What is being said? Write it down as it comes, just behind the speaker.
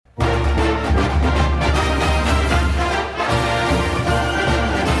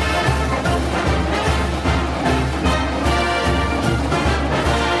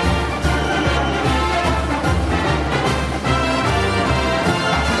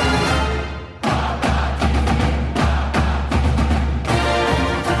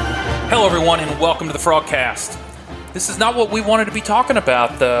Hello, everyone, and welcome to the Frogcast. This is not what we wanted to be talking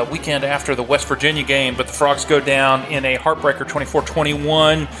about the weekend after the West Virginia game, but the Frogs go down in a heartbreaker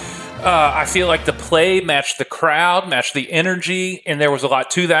 24-21. I feel like the play matched the crowd, matched the energy, and there was a lot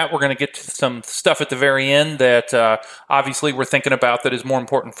to that. We're going to get to some stuff at the very end that obviously we're thinking about that is more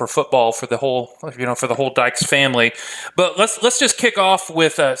important for football, for the whole, for the whole Dykes family. But let's just kick off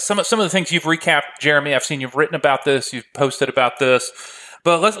with some of the things you've recapped, Jeremy. I've seen you've written about this, you've posted about this,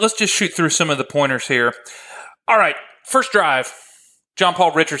 but let's just shoot through some of the pointers here. All right, first drive, John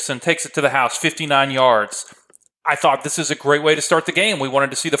Paul Richardson takes it to the house, 59 yards. I thought this is a great way to start the game. We wanted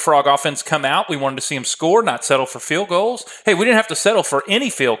to see the Frog offense come out. We wanted to see them score, not settle for field goals. Hey, we didn't have to settle for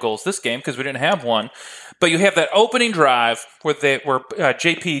any field goals this game because we didn't have one. But you have that opening drive where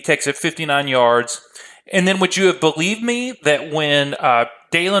JP takes it 59 yards. And then would you have believed me that when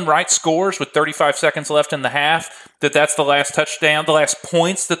Dalen Wright scores with 35 seconds left in the half, that's the last touchdown, the last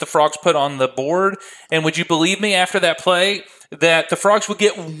points that the Frogs put on the board? And would you believe me after that play that the Frogs would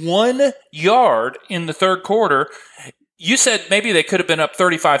get 1 yard in the third quarter? You said maybe they could have been up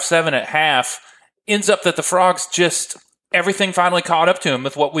 35-7 at half. Ends up that the Frogs just, everything finally caught up to them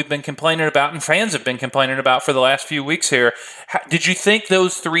with what we've been complaining about and fans have been complaining about for the last few weeks here. Did you think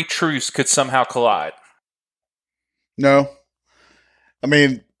those three truths could somehow collide? No. I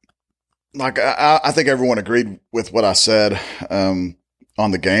mean, like I think everyone agreed with what I said on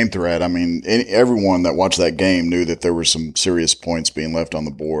the game thread. I mean, everyone that watched that game knew that there were some serious points being left on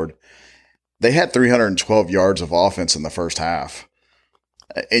the board. They had 312 yards of offense in the first half.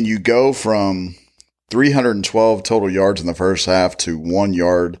 And you go from 312 total yards in the first half to 1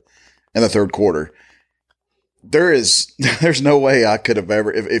 yard in the third quarter. There's no way I could have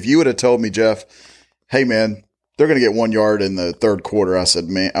ever, if you would have told me, Jeff, hey man, they're going to get 1 yard in the third quarter, I said,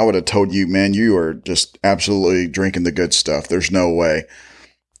 man, I would have told you, man, you are just absolutely drinking the good stuff. There's no way.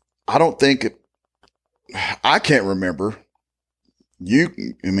 I can't remember.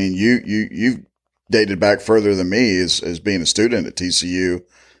 You dated back further than me as being a student at TCU.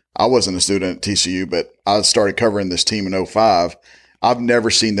 I wasn't a student at TCU, but I started covering this team in 2005. I've never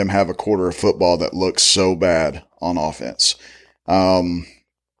seen them have a quarter of football that looks so bad on offense.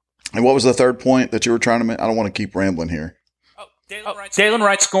 And what was the third point that you were trying to make? I don't want to keep rambling here. Dalen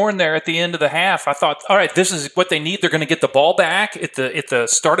Wright scoring there at the end of the half. I thought, all right, this is what they need. They're going to get the ball back at the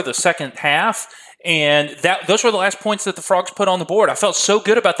start of the second half. And those were the last points that the Frogs put on the board. I felt so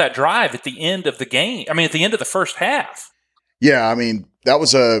good about that drive at the end of the game. I mean, at the end of the first half. Yeah, I mean, that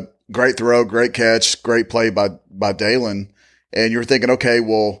was a great throw, great catch, great play by Dalen. And you're thinking, okay,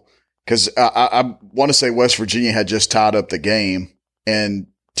 well, because I want to say West Virginia had just tied up the game, and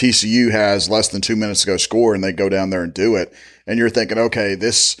TCU has less than 2 minutes to go score, and they go down there and do it. And you're thinking, okay,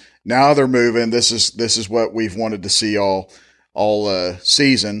 now they're moving. This is what we've wanted to see all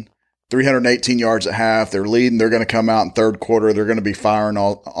season. 318 yards at half. They're leading. They're going to come out in third quarter. They're going to be firing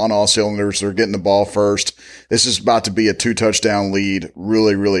on all cylinders. They're getting the ball first. This is about to be a 2-touchdown lead,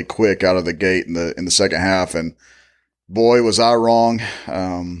 really, really quick out of the gate in the second half. And boy, was I wrong.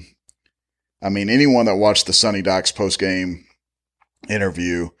 I mean, anyone that watched the Sonny Dykes post-game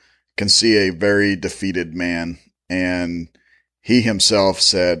interview can see a very defeated man, and he himself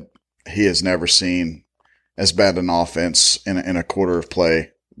said he has never seen as bad an offense in a quarter of play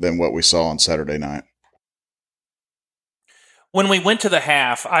than what we saw on Saturday night. When we went to the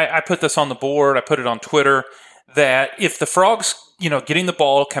half, I put this on the board, I put it on Twitter, that if the Frogs, getting the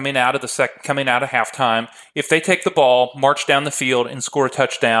ball coming out of halftime, if they take the ball, march down the field, and score a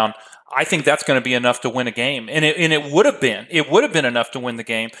touchdown, I think that's going to be enough to win a game. And it would have been. It would have been enough to win the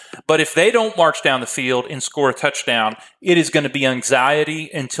game. But if they don't march down the field and score a touchdown, it is going to be anxiety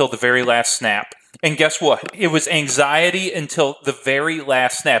until the very last snap. And guess what? It was anxiety until the very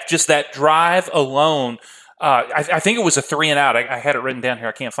last snap. Just that drive alone. I think it was a 3-and-out. I had it written down here.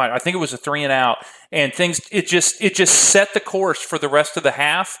 I can't find it. I think it was a 3-and-out. And it just set the course for the rest of the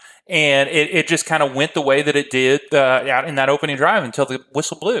half. And it just kind of went the way that it did out in that opening drive until the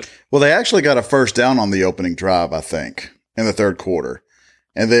whistle blew. Well, they actually got a first down on the opening drive, I think, in the third quarter.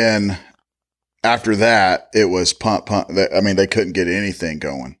 And then after that, it was punt. I mean, they couldn't get anything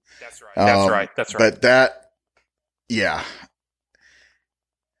going. That's right. But yeah.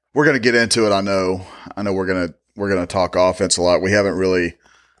 We're going to get into it. I know we're going to talk offense a lot. We haven't really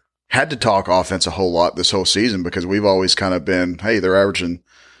had to talk offense a whole lot this whole season because we've always kind of been, hey, they're averaging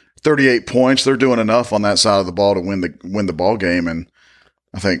 38 points. They're doing enough on that side of the ball to win the ball game. And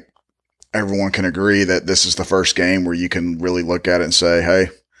I think everyone can agree that this is the first game where you can really look at it and say, hey,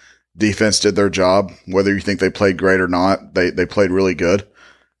 defense did their job. Whether you think they played great or not, they played really good.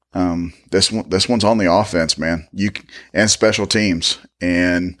 This one's on the offense, man. And special teams.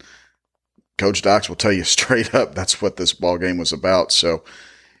 And Coach Dox will tell you straight up that's what this ball game was about. So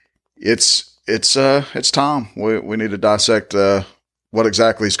it's time. We need to dissect what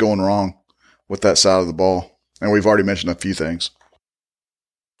exactly is going wrong with that side of the ball, and we've already mentioned a few things.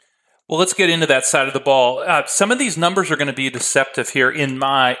 Well, let's get into that side of the ball. Some of these numbers are going to be deceptive here in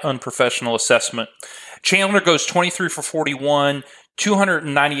my unprofessional assessment. Chandler goes 23 for 41,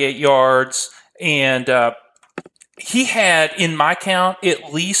 298 yards, and he had, in my count,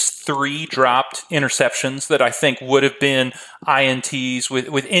 at least 3 dropped interceptions that I think would have been INTs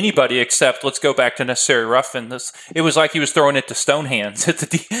with anybody except, let's go back to Necessary Ruffin. It was like he was throwing it to stone hands.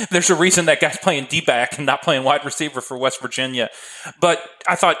 There's a reason that guy's playing D-back and not playing wide receiver for West Virginia. But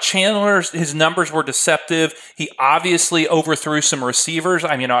I thought his numbers were deceptive. He obviously overthrew some receivers.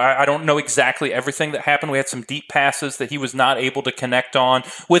 I mean, I don't know exactly everything that happened. We had some deep passes that he was not able to connect on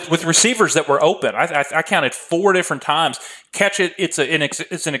with receivers that were open. I counted 4 different times. Catch it. It's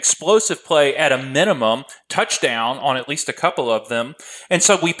an explosive play at a minimum, touchdown on at least a couple of them. And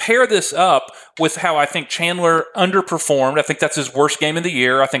so we pair this up with how I think Chandler underperformed. I think that's his worst game of the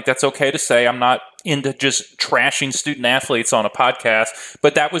year. I think that's okay to say. I'm not into just trashing student athletes on a podcast,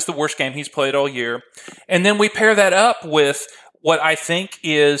 but that was the worst game he's played all year. And then we pair that up with what I think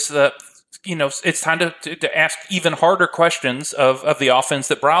is it's time to ask even harder questions of the offense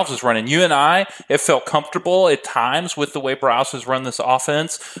that Briles is running. You and I have felt comfortable at times with the way Briles has run this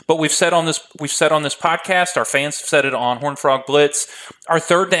offense, but we've said on this podcast, our fans have said it on Horned Frog Blitz, our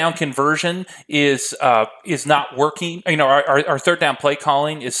third down conversion is not working. Our third down play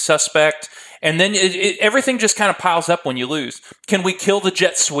calling is suspect. And then everything just kind of piles up when you lose. Can we kill the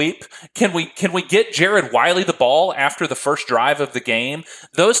jet sweep? Can we get Jared Wiley the ball after the first drive of the game?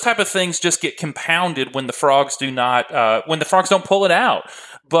 Those type of things just get compounded when the Frogs don't pull it out.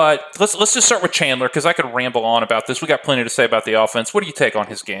 But let's just start with Chandler, because I could ramble on about this. We got plenty to say about the offense. What do you take on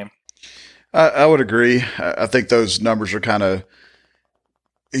his game? I would agree. I think those numbers are kind of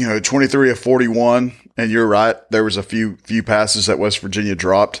 23 of 41, and you're right. There was a few passes that West Virginia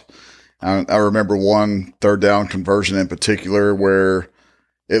dropped. I remember one third down conversion in particular where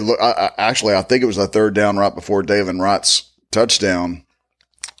I think it was a third down right before Dalen Wright's touchdown,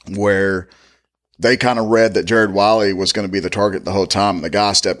 where they kind of read that Jared Wiley was going to be the target the whole time, and the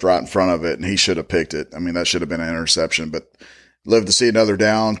guy stepped right in front of it, and he should have picked it. I mean, that should have been an interception, but lived to see another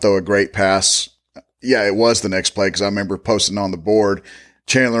down, throw a great pass. Yeah, it was the next play, because I remember posting on the board,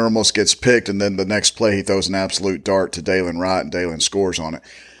 Chandler almost gets picked, and then the next play he throws an absolute dart to Dalen Wright, and Dalen scores on it.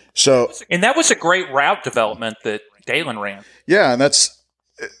 And that was a great route development that Dalen ran. Yeah, and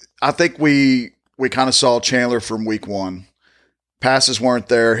I think we kind of saw Chandler from week 1. Passes weren't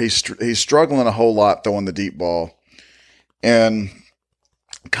there. He's struggling a whole lot throwing the deep ball. And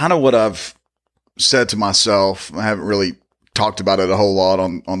kind of what I've said to myself, I haven't really talked about it a whole lot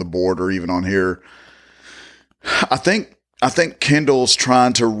on the board or even on here. I think Kendall's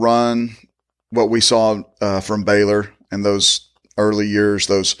trying to run what we saw from Baylor in those early years,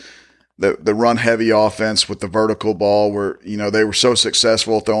 the run heavy offense with the vertical ball, where they were so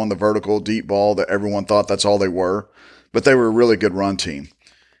successful throwing the vertical deep ball that everyone thought that's all they were, but they were a really good run team.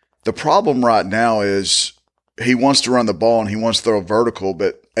 The problem right now is he wants to run the ball and he wants to throw vertical,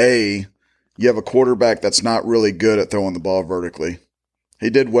 but you have a quarterback that's not really good at throwing the ball vertically.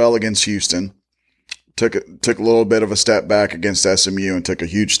 He did well against Houston, took a little bit of a step back against SMU, and took a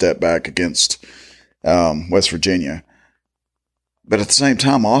huge step back against West Virginia. But at the same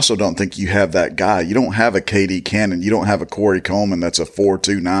time, I also don't think you have that guy. You don't have a KD Cannon. You don't have a Corey Coleman that's a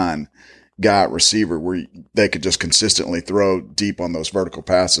 4.29 guy at receiver where they could just consistently throw deep on those vertical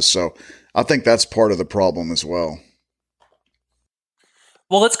passes. So I think that's part of the problem as well.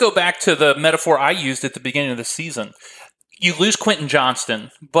 Well, let's go back to the metaphor I used at the beginning of the season. You lose Quentin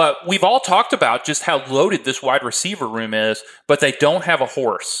Johnston, but we've all talked about just how loaded this wide receiver room is, but they don't have a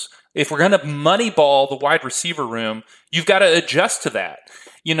horse. If we're going to moneyball the wide receiver room, you've got to adjust to that.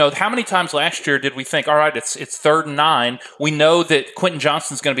 How many times last year did we think, all right, it's 3rd and 9. We know that Quentin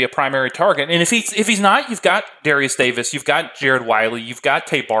Johnston's going to be a primary target. And if he's not, you've got Darius Davis, you've got Jared Wiley, you've got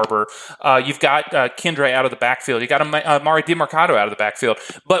Tay Barber, you've got Kendre out of the backfield, you got Amari DeMarcado out of the backfield.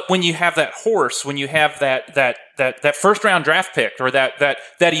 But when you have that horse, when you have that first round draft pick, or that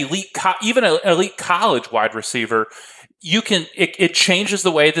elite, even an elite college wide receiver, it changes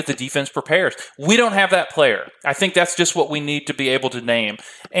the way that the defense prepares. We don't have that player. I think that's just what we need to be able to name.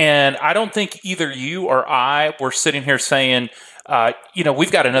 And I don't think either you or I were sitting here saying,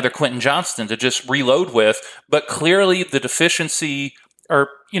 we've got another Quentin Johnston to just reload with. But clearly the deficiency, or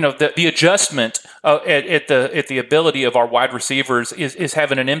the adjustment at the ability of our wide receivers is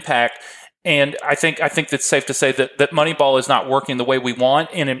having an impact. And I think it's safe to say that Moneyball is not working the way we want,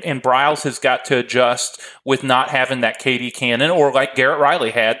 and Briles has got to adjust with not having that KD Cannon, or like Garrett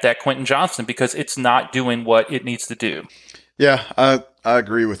Riley had, that Quentin Johnson, because it's not doing what it needs to do. Yeah, I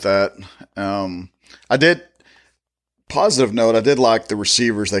agree with that. I did. Positive note, I did like the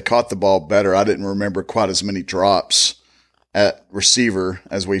receivers. They caught the ball better. I didn't remember quite as many drops at receiver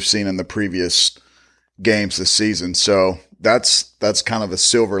as we've seen in the previous games this season. So that's kind of a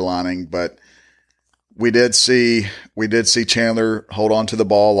silver lining, but we did see Chandler hold on to the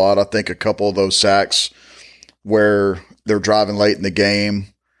ball a lot. I think a couple of those sacks where they're driving late in the game,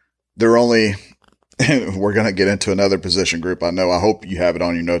 they're only we're going to get into another position group. I know. I hope you have it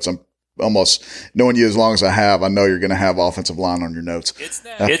on your notes. I'm almost knowing you as long as I have. I know you're going to have offensive line on your notes.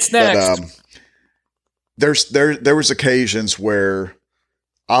 It's next. There was occasions where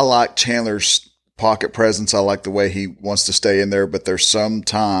I like Chandler's pocket presence. I like the way he wants to stay in there, but there's some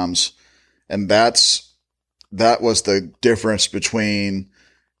times, and that was the difference between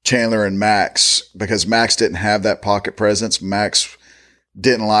Chandler and Max, because Max didn't have that pocket presence. Max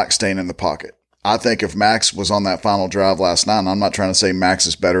didn't like staying in the pocket. I think if Max was on that final drive last night, and I'm not trying to say Max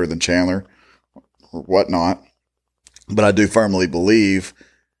is better than Chandler or whatnot, but I do firmly believe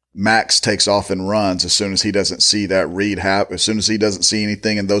Max takes off and runs as soon as he doesn't see that read happen. As soon as he doesn't see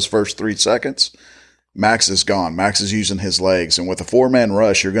anything in those first 3 seconds, Max is gone. Max is using his legs. And with a 4-man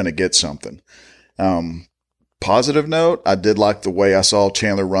rush, you're going to get something. Positive note, I did like the way I saw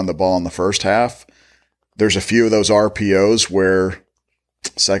Chandler run the ball in the first half. There's a few of those RPOs where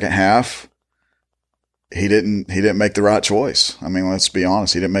second half, he didn't make the right choice. I mean, let's be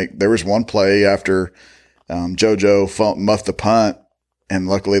honest. There was one play after JoJo muffed the punt, and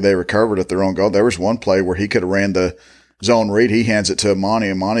luckily they recovered at their own goal. There was one play where he could have ran the zone read. He hands it to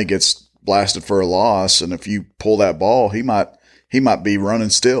Amani. Amani gets blasted for a loss, and if you pull that ball, he might be running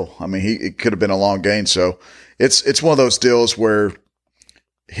still. I mean, it could have been a long gain. So it's one of those deals where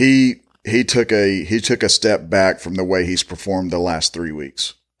he took a step back from the way he's performed the last 3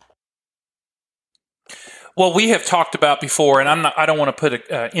 weeks. Well, we have talked about before, and I don't want to put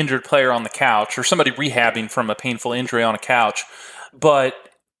an injured player on the couch or somebody rehabbing from a painful injury on a couch, but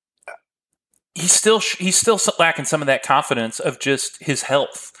he's still lacking some of that confidence of just his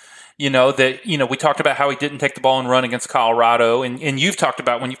health. We talked about how he didn't take the ball and run against Colorado, and you've talked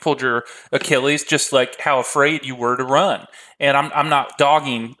about when you pulled your Achilles, just like how afraid you were to run. And I'm not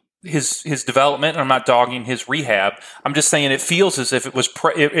dogging his development, and I'm not dogging his rehab. I'm just saying it feels as if it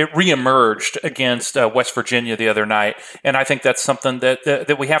reemerged against West Virginia the other night, and I think that's something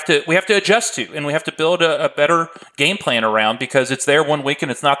that we have to adjust to, and we have to build a better game plan around, because it's there one week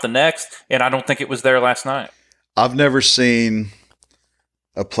and it's not the next, and I don't think it was there last night. I've never seen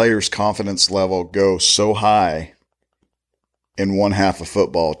a player's confidence level go so high in one half of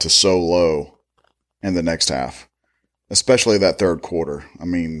football to so low in the next half, especially that third quarter. I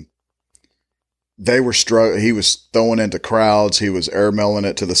mean, they were he was throwing into crowds. He was airmailing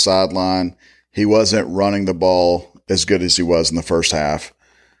it to the sideline. He wasn't running the ball as good as he was in the first half.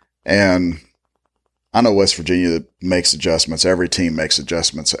 And I know West Virginia makes adjustments. Every team makes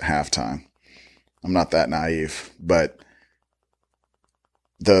adjustments at halftime. I'm not that naive, but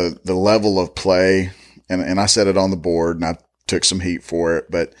the level of play, and I said it on the board, and I took some heat for it,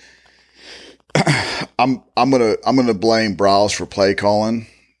 but I'm gonna blame Briles for play calling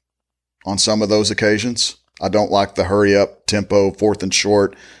on some of those occasions. I don't like the hurry up tempo, 4th and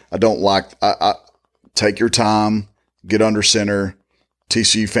short. I don't like. I take your time, get under center.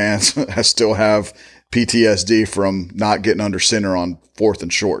 TCU fans still have PTSD from not getting under center on 4th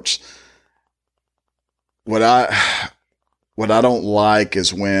and shorts. What I don't like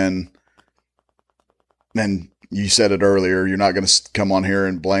is when, and you said it earlier, you're not going to come on here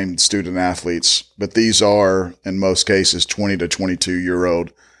and blame student athletes, but these are, in most cases, 20 to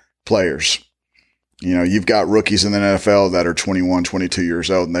 22-year-old players. You've got rookies in the NFL that are 21, 22 years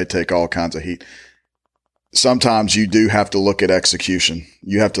old, and they take all kinds of heat. Sometimes you do have to look at execution.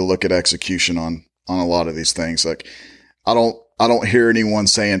 You have to look at execution on a lot of these things. Like, I don't hear anyone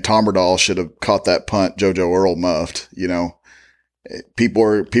saying Tomberdahl should have caught that punt JoJo Earl muffed. People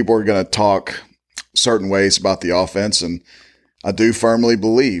are going to talk certain ways about the offense, and I do firmly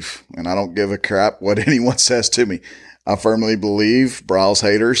believe, and I don't give a crap what anyone says to me, I firmly believe Briles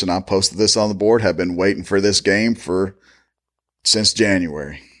haters, and I posted this on the board, have been waiting for this game since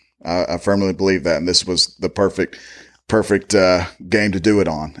January. I firmly believe that, and this was the perfect game to do it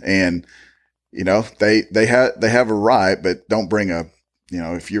on. And they have a right, but don't bring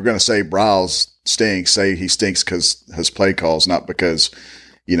if you're going to say Briles stinks, say he stinks because his play calls, not because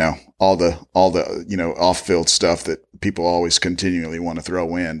all the off field stuff that people always continually want to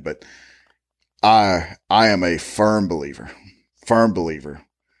throw in. But I am a firm believer.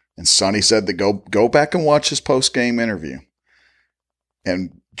 And Sonny said to go back and watch his post-game interview.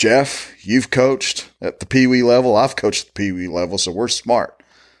 And Jeff, you've coached at the Pee Wee level. I've coached at the Pee Wee level, so we're smart.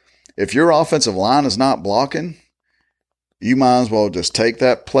 If your offensive line is not blocking, you might as well just take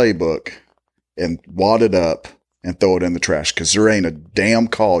that playbook and wad it up and throw it in the trash, because there ain't a damn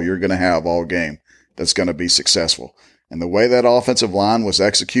call you're going to have all game that's going to be successful. And the way that offensive line was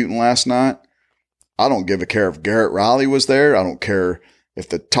executing last night, I don't give a care if Garrett Riley was there. I don't care if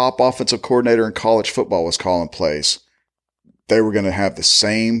the top offensive coordinator in college football was calling plays. They were going to have the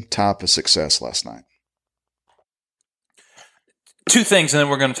same type of success last night. Two things, and then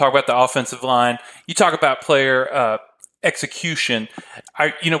we're going to talk about the offensive line. You talk about player execution.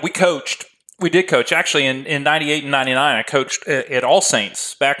 We did coach. Actually, in 98 and 99, I coached at All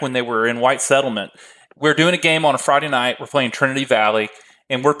Saints back when they were in White Settlement. We're doing a game on a Friday night. We're playing Trinity Valley,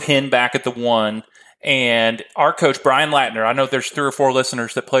 and we're pinned back at the 1. And our coach, Brian Latner, I know there's 3 or 4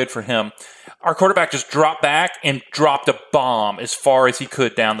 listeners that played for him. Our quarterback just dropped back and dropped a bomb as far as he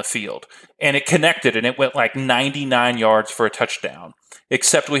could down the field. And it connected, and it went like 99 yards for a touchdown.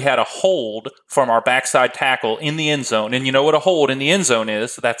 Except we had a hold from our backside tackle in the end zone. And you know what a hold in the end zone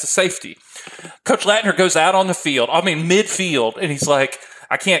is? That's a safety. Coach Latner goes out on the field, midfield, and he's like,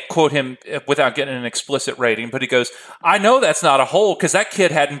 I can't quote him without getting an explicit rating, but he goes, I know that's not a hold because that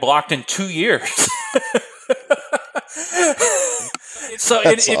kid hadn't blocked in 2 years. So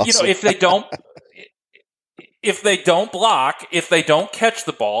awesome. If they don't block, if they don't catch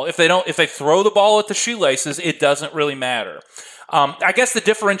the ball, if they throw the ball at the shoelaces, it doesn't really matter. I guess the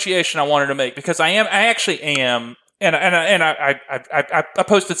differentiation I wanted to make, because I actually am, and I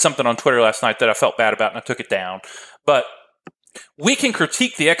posted something on Twitter last night that I felt bad about and I took it down, but we can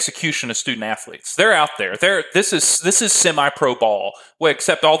critique the execution of student athletes. They're out there. This is semi-pro ball,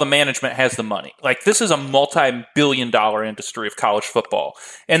 except all the management has the money. Like, this is a multi-billion-dollar industry of college football,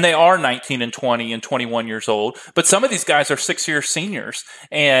 and they are 19 and 20 and 21 years old. But some of these guys are 6-year seniors,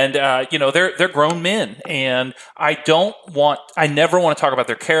 and they're grown men. And I never want to talk about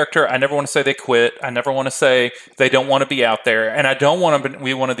their character. I never want to say they quit. I never want to say they don't want to be out there. And I don't want to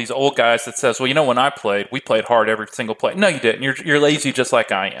be one of these old guys that says, well, when I played, we played hard every single play. No, you didn't. You're lazy just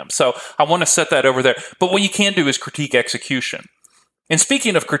like I am. So I want to set that over there. But what you can do is critique execution. And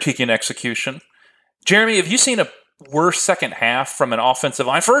speaking of critiquing execution, Jeremy, have you seen a worse second half from an offensive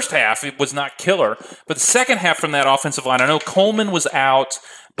line? First half, it was not killer. But the second half from that offensive line, I know Coleman was out,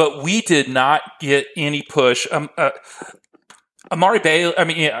 but we did not get any push. Amani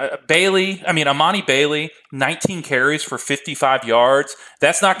Bailey, 19 carries for 55 yards.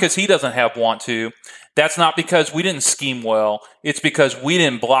 That's not because he doesn't want to. That's not because we didn't scheme well. It's because we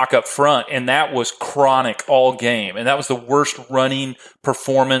didn't block up front, and that was chronic all game. And that was the worst running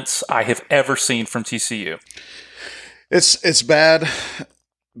performance I have ever seen from TCU. It's bad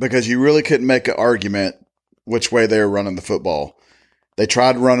because you really couldn't make an argument which way they were running the football. They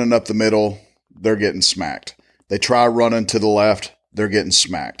tried running up the middle, they're getting smacked. They try running to the left, they're getting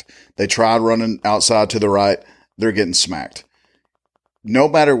smacked. They try running outside to the right, they're getting smacked. No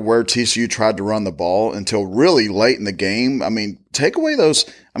matter where TCU tried to run the ball until really late in the game, take away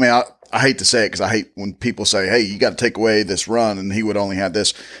those. I hate to say it because I hate when people say, hey, you got to take away this run and he would only have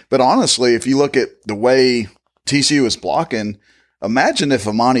this. But honestly, if you look at the way TCU is blocking, imagine if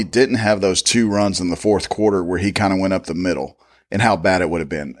Amani didn't have those 2 runs in the fourth quarter where he kind of went up the middle and how bad it would have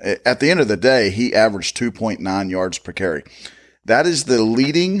been. At the end of the day, he averaged 2.9 yards per carry. That is the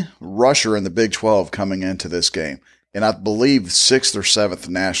leading rusher in the Big 12 coming into this game. And I believe 6th or 7th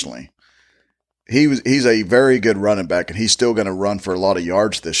nationally. He's a very good running back, and he's still going to run for a lot of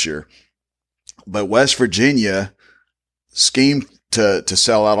yards this year. But West Virginia schemed to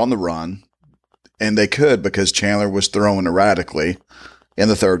sell out on the run, and they could because Chandler was throwing erratically in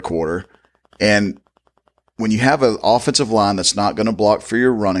the third quarter. And when you have an offensive line that's not going to block for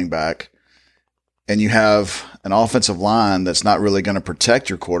your running back, and you have an offensive line that's not really going to protect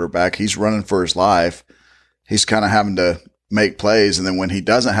your quarterback, he's running for his life. He's kind of having to make plays, and then when he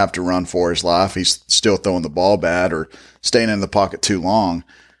doesn't have to run for his life, he's still throwing the ball bad or staying in the pocket too long.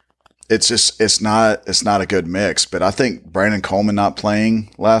 It's not a good mix. But I think Brandon Coleman not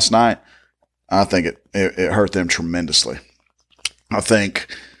playing last night, I think it hurt them tremendously. I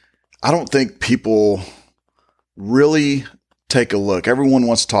don't think people really take a look. Everyone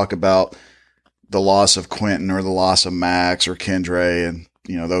wants to talk about the loss of Quentin or the loss of Max or Kendre and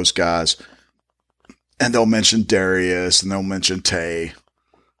those guys. And they'll mention Darius and they'll mention Tay.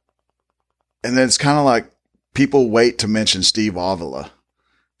 And then it's kind of like people wait to mention Steve Avila.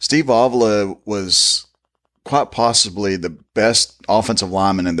 Steve Avila was quite possibly the best offensive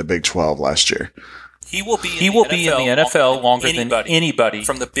lineman in the Big 12 last year. He will be in the NFL longer than anybody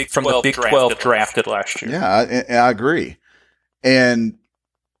from the Big 12 drafted last year. Yeah, I agree. And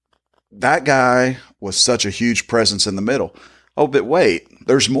that guy was such a huge presence in the middle. Oh, but wait,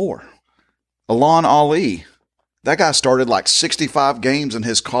 there's more. Alon Ali. That guy started like 65 games in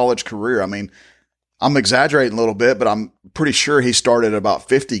his college career. I mean, I'm exaggerating a little bit, but I'm pretty sure he started about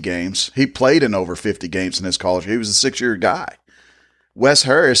 50 games. He played in over 50 games in his college. He was a 6-year guy. Wes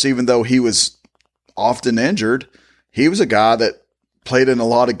Harris, even though he was often injured, he was a guy that played in a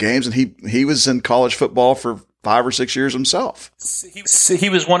lot of games, and he was in college football for 5 or 6 years himself. He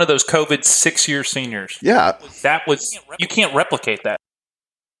was one of those COVID 6-year seniors. Yeah. You can't replicate that.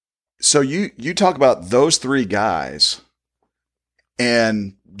 So you talk about those 3 guys,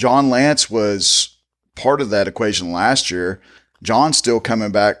 and John Lance was part of that equation last year. John's still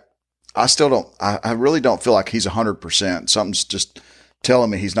coming back. I really don't feel like he's 100%. Something's just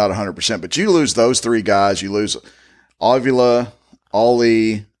telling me he's not 100%. But you lose those 3 guys, you lose Avila,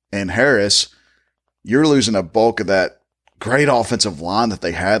 Ali, and Harris, you're losing a bulk of that great offensive line that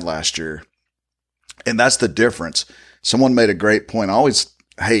they had last year. And that's the difference. Someone made a great point. I always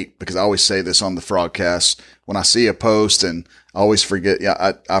hate, because I always say this on the Frogcast, when I see a post and I always forget,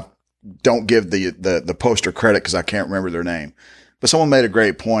 I don't give the poster credit because I can't remember their name. But someone made a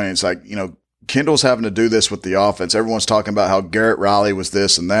great point. It's like, Kendall's having to do this with the offense. Everyone's talking about how Garrett Riley was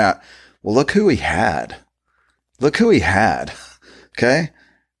this and that. Well, look who he had. Okay.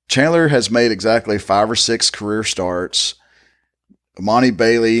 Chandler has made exactly 5 or 6 career starts. Amani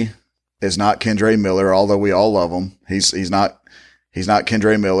Bailey is not Kendre Miller, although we all love him. He's not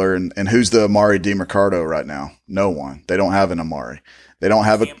Kendre Miller. And who's the Amari DiMercardo right now? No one. They don't have an Amari. They don't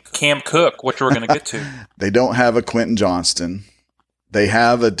have Cam Cook, which we're going to get to. They don't have a Quentin Johnston. They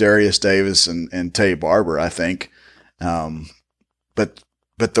have a Darius Davis and Tay Barber, I think. But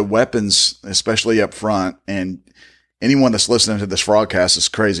the weapons, especially up front, and anyone that's listening to this broadcast is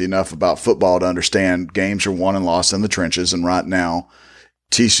crazy enough about football to understand games are won and lost in the trenches. And right now,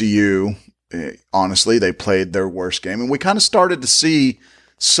 TCU, honestly, they played their worst game. And we kind of started to see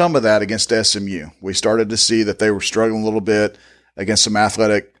some of that against SMU. We started to see that they were struggling a little bit against some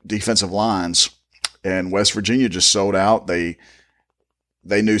athletic defensive lines. And West Virginia just sold out. They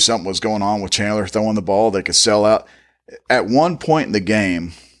knew something was going on with Chandler throwing the ball. They could sell out. At one point in the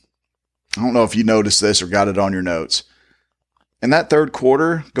game, I don't know if you noticed this or got it on your notes. In that third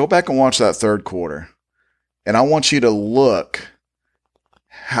quarter, go back and watch that third quarter. And I want you to look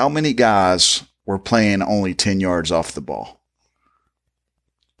how many guys were playing only 10 yards off the ball.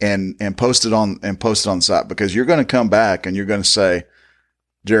 And post it on the site, because you're going to come back and you're going to say,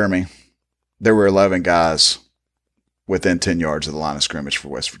 Jeremy, there were 11 guys within 10 yards of the line of scrimmage for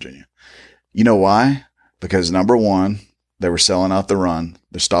West Virginia. You know why? Because number one, they were selling out the run.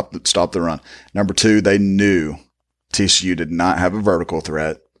 They stopped the run. Number two, they knew TCU did not have a vertical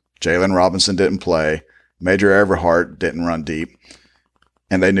threat. Jalen Robinson didn't play. Major Everhart didn't run deep.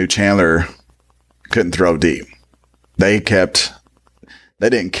 And they knew Chandler couldn't throw deep. They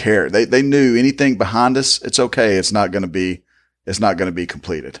didn't care. They knew anything behind us, it's okay. It's not going to be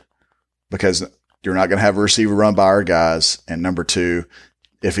completed, because you're not going to have a receiver run by our guys. And number two,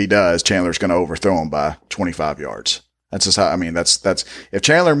 if he does, Chandler's going to overthrow him by 25 yards. That's just how, that's if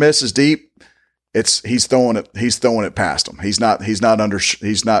Chandler misses deep, he's throwing it past him. He's not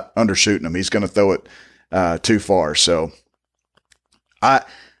undershooting him. He's going to throw it too far. So I'm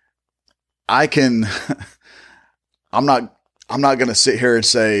not going to sit here and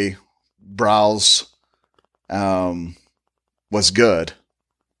say Briles was good,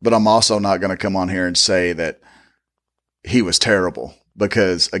 but I'm also not going to come on here and say that he was terrible,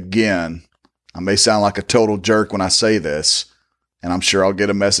 because, again, I may sound like a total jerk when I say this, and I'm sure I'll get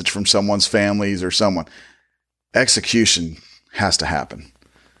a message from someone's families or someone. Execution has to happen.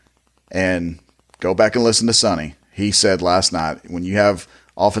 And go back and listen to Sonny. He said last night, when you have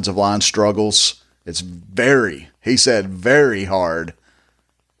offensive line struggles, it's very hard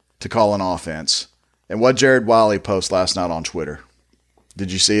to call an offense. And what Jared Wiley posted last night on Twitter,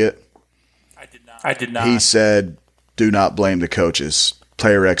 did you see it? I did not. He said, do not blame the coaches,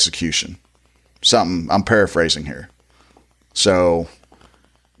 player execution. Something, I'm paraphrasing here. So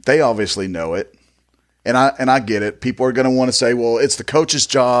they obviously know it. And I get it. People are going to want to say, well, it's the coaches'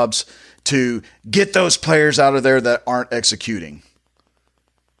 jobs to get those players out of there that aren't executing.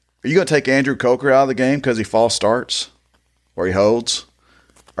 Are you going to take Andrew Coker out of the game because he false starts or he holds?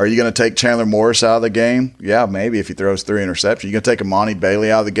 Are you going to take Chandler Morris out of the game? Yeah, maybe, if he throws 3 interceptions. You going to take Amani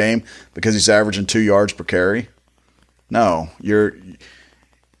Bailey out of the game because he's averaging 2 yards per carry? No,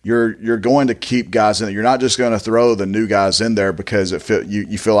 you're going to keep guys in it. You're not just going to throw the new guys in there because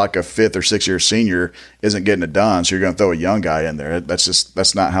you feel like a 5th or 6th year senior isn't getting it done. So you're going to throw a young guy in there.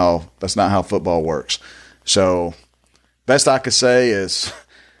 That's not how football works. So best I could say is,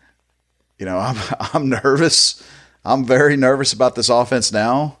 I'm nervous. I'm very nervous about this offense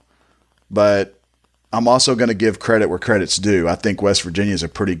now, but I'm also going to give credit where credit's due. I think West Virginia is a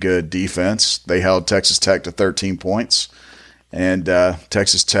pretty good defense. They held Texas Tech to 13 points. And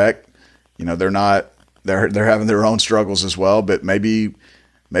Texas Tech, they're having their own struggles as well. But maybe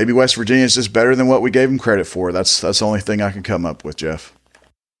West Virginia is just better than what we gave them credit for. That's the only thing I can come up with, Jeff.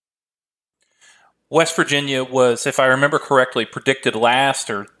 West Virginia was, if I remember correctly, predicted last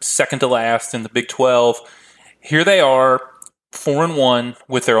or second to last in the Big 12. Here they are, 4-1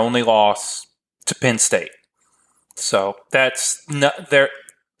 with their only loss to Penn State. So that's not there.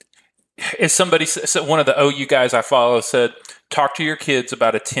 As somebody said, one of the OU guys I follow said, talk to your kids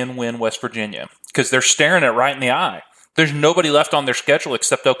about a 10-win West Virginia because they're staring it right in the eye. There's nobody left on their schedule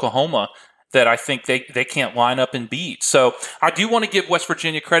except Oklahoma that I think they can't line up and beat. So I do want to give West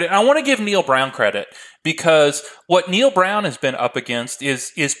Virginia credit. And I want to give Neal Brown credit because what Neal Brown has been up against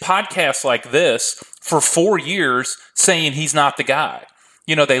is podcasts like this for 4 years saying he's not the guy.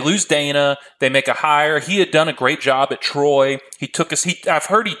 They lose Dana. They make a hire. He had done a great job at Troy. I've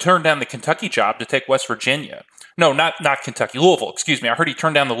heard he turned down the Kentucky job to take West Virginia. No, not Kentucky. Louisville. Excuse me. I heard he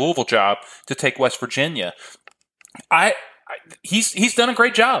turned down the Louisville job to take West Virginia. He's done a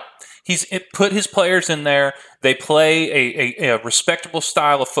great job. He's put his players in there. They play a respectable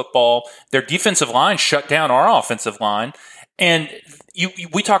style of football. Their defensive line shut down our offensive line, and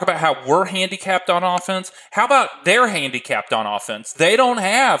we talk about how we're handicapped on offense. How about they're handicapped on offense? They don't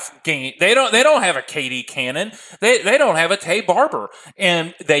have They don't have a KD Cannon. They don't have a Tay Barber,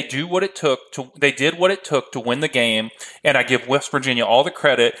 and they did what it took to win the game. And I give West Virginia all the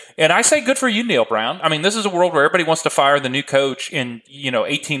credit. And I say good for you, Neal Brown. I mean, this is a world where everybody wants to fire the new coach in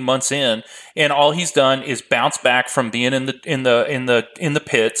 18 months in, and all he's done is bounce back from being in the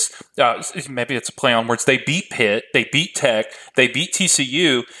pits. Maybe it's a play on words. They beat Pitt. They beat Tech. They beat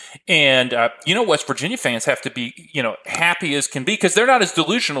TCU, and West Virginia fans have to be happy as can be because they're not as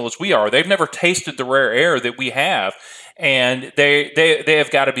delusional as we are. They've never tasted the rare air that we have, and they have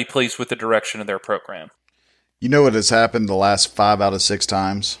got to be pleased with the direction of their program. You know what has happened the last 5 out of 6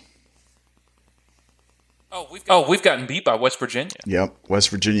 times? We've gotten beat by West Virginia. Yep, West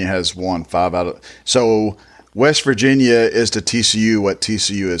Virginia has won 5 out of. So West Virginia is to TCU what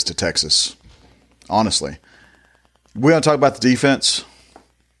TCU is to Texas. Honestly. We want to talk about the defense?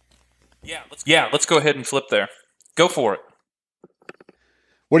 Yeah, let's go ahead and flip there. Go for it.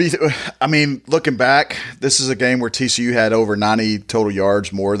 What do you think? I mean, looking back, this is a game where TCU had over 90 total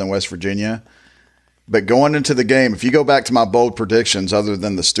yards more than West Virginia. But going into the game, if you go back to my bold predictions, other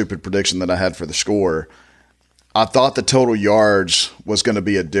than the stupid prediction that I had for the score, I thought the total yards was going to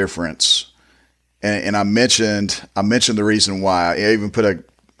be a difference. And I mentioned the reason why. I even put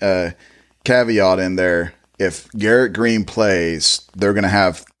a caveat in there. If Garrett Green plays, they're going to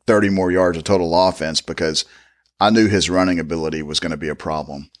have 30 more yards of total offense because I knew his running ability was going to be a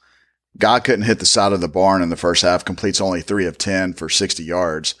problem. Guy couldn't hit the side of the barn in the first half, completes only 3 of 10 for 60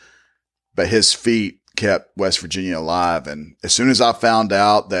 yards, but his feet kept West Virginia alive. And as soon as I found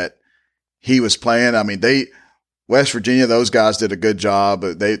out that he was playing, I mean, West Virginia, those guys did a good job.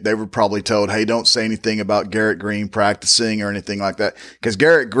 They were probably told, hey, don't say anything about Garrett Green practicing or anything like that. Because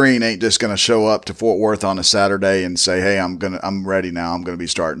Garrett Green ain't just going to show up to Fort Worth on a Saturday and say, hey, I'm ready now. I'm going to be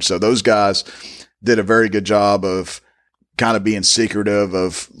starting. So those guys did a very good job of kind of being secretive,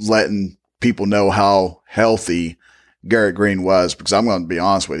 of letting people know how healthy Garrett Green was. Because I'm going to be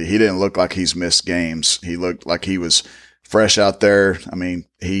honest with you, he didn't look like he's missed games. He looked like he was fresh out there. I mean,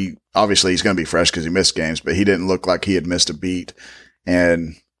 obviously he's going to be fresh because he missed games, but he didn't look like he had missed a beat.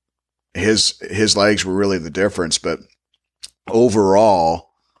 And his legs were really the difference. But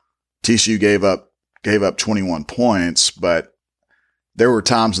overall, TCU gave up 21 points, but there were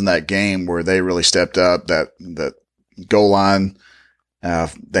times in that game where they really stepped up. That goal line,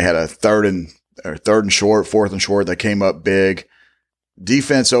 they had a third and short, 4th and short. They came up big.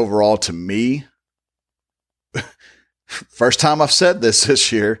 Defense overall, to me, first time I've said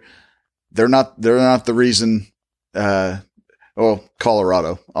this year, they're not the reason.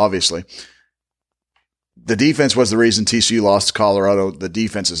 Colorado, obviously. The defense was the reason TCU lost to Colorado. The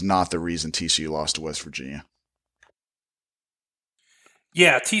defense is not the reason TCU lost to West Virginia.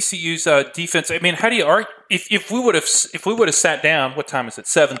 Yeah, TCU's defense. I mean, how do you argue if we would have sat down? What time is it?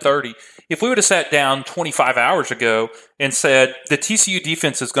 7:30. If we would have sat down 25 hours ago and said the TCU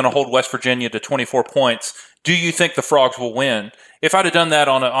defense is going to hold West Virginia to 24 points, do you think the Frogs will win? If I'd have done that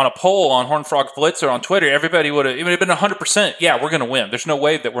on a poll on Horned Frogs Blitzer on Twitter, everybody would have. It would have been 100%. Yeah, we're going to win. There's no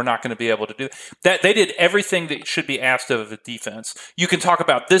way that we're not going to be able to do that. They did everything that should be asked of the defense. You can talk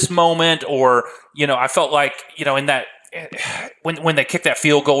about this moment, or I felt like in that. When they kicked that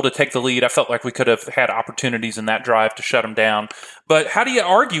field goal to take the lead, I felt like we could have had opportunities in that drive to shut them down. But how do you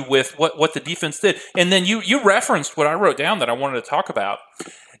argue with what the defense did? And then you referenced what I wrote down that I wanted to talk about.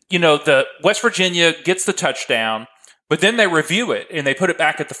 The West Virginia gets the touchdown, but then they review it and they put it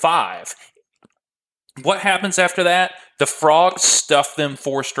back at the 5. What happens after that? The Frogs stuff them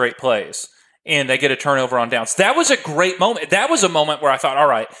 4 straight plays, and they get a turnover on downs. That was a great moment. That was a moment where I thought, all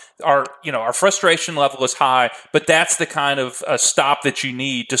right, our frustration level is high, but that's the kind of stop that you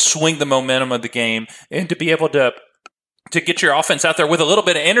need to swing the momentum of the game and to be able to get your offense out there with a little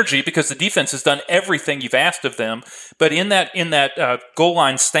bit of energy, because the defense has done everything you've asked of them. But in that goal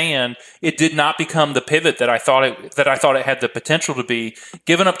line stand, it did not become the pivot that I thought it had the potential to be.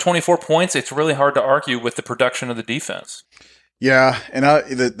 Giving up 24 points, it's really hard to argue with the production of the defense. Yeah, and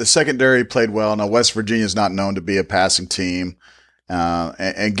the secondary played well. Now, West Virginia is not known to be a passing team,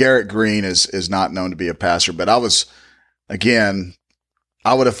 and Garrett Green is not known to be a passer. But I would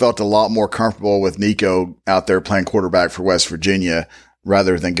have felt a lot more comfortable with Nico out there playing quarterback for West Virginia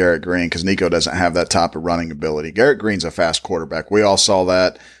rather than Garrett Green, because Nico doesn't have that type of running ability. Garrett Green's a fast quarterback. We all saw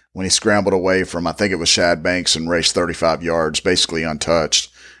that when he scrambled away from, I think it was Shad Banks, and raced 35 yards, basically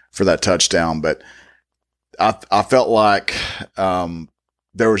untouched for that touchdown. But I felt like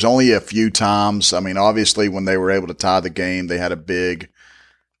there was only a few times. I mean, obviously, when they were able to tie the game, they had a big,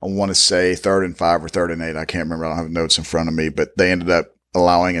 I want to say 3rd and 5 or 3rd and 8. I can't remember. I don't have notes in front of me, but they ended up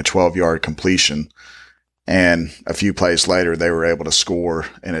allowing a 12-yard completion. And a few plays later, they were able to score,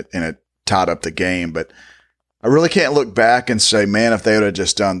 and it tied up the game. But I really can't look back and say, man, if they would have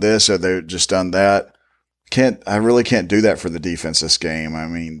just done this or they would have just done that. I really can't do that for the defense this game. I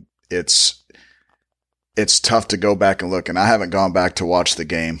mean, it's tough to go back and look, and I haven't gone back to watch the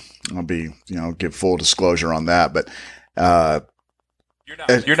game. I'll be, give full disclosure on that, but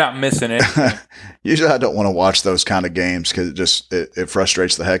you're not missing it. Usually, I don't want to watch those kind of games because it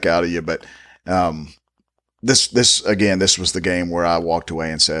frustrates the heck out of you. But this was the game where I walked away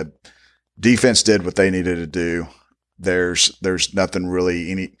and said, defense did what they needed to do. There's nothing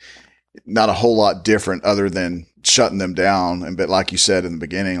really not a whole lot different other than shutting them down. But like you said in the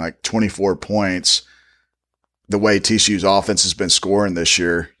beginning, like 24 points. The way TCU's offense has been scoring this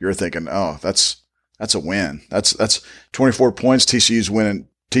year, you're thinking, oh, that's a win. That's 24 points. TCU's winning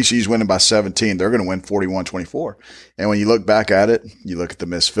by 17. They're going to win 41-24. And when you look back at it, you look at the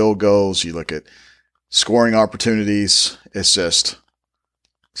missed field goals, you look at scoring opportunities. It's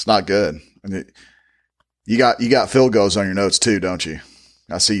not good. I mean, you got field goals on your notes too, don't you?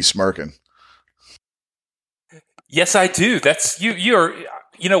 I see you smirking. Yes, I do. That's you're.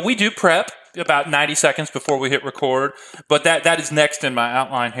 We do prep about 90 seconds before we hit record, but that is next in my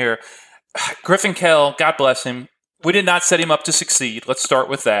outline here. Griffin Kell, God bless him. We did not set him up to succeed. Let's start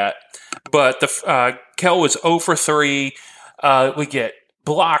with that. But Kell was 0 for 3. We get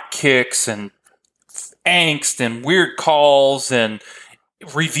block kicks and angst and weird calls and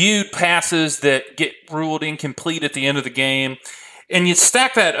reviewed passes that get ruled incomplete at the end of the game. And you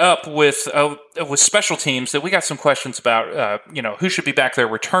stack that up with special teams that we got some questions about, who should be back there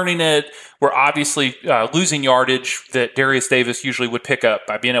returning it. We're obviously losing yardage that Darius Davis usually would pick up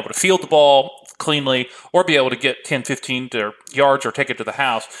by being able to field the ball cleanly or be able to get 10, 15 yards or take it to the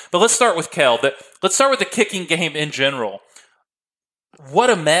house. But let's start with Kell. Let's start with the kicking game in general. What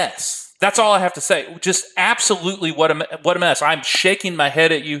a mess. That's all I have to say. Just absolutely what a mess. I'm shaking my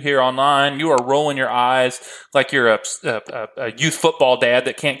head at you here online. You are rolling your eyes like you're a youth football dad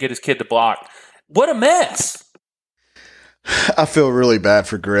that can't get his kid to block. What a mess. I feel really bad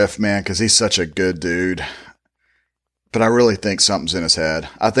for Griff, man, because he's such a good dude. But I really think something's in his head.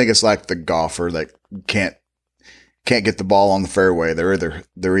 I think it's like the golfer that can't get the ball on the fairway.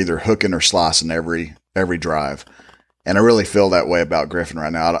 They're either hooking or slicing every drive. And I really feel that way about Griffin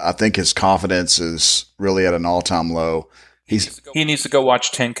right now. I think his confidence is really at an all-time low. He needs to go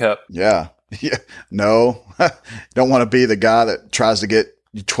watch Tin Cup. Yeah. No, don't want to be the guy that tries to get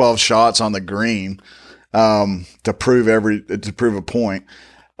 12 shots on the green to prove a point.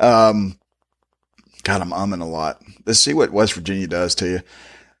 God, I'm umming a lot. Let's see what West Virginia does to you.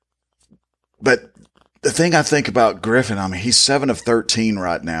 But the thing I think about Griffin, I mean, he's 7 of 13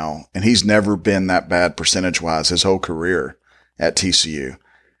 right now, and he's never been that bad percentage-wise his whole career. at TCU.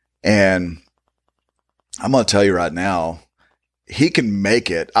 And I'm going to tell you right now, he can make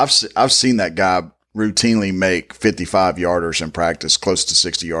it. I've seen that guy routinely make 55-yarders in practice, close to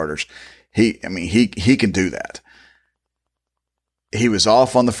 60-yarders. He can do that. He was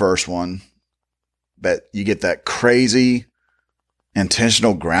off on the first one, but you get that crazy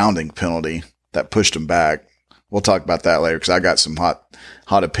intentional grounding penalty that pushed him back. We'll talk about that later because I got some hot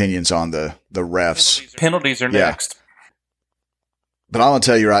opinions on the refs. Penalties are next. But I'm going to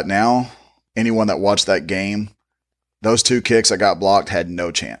tell you right now, anyone that watched that game, those two kicks that got blocked had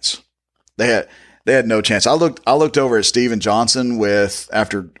no chance. They had no chance. I looked over at Steven Johnson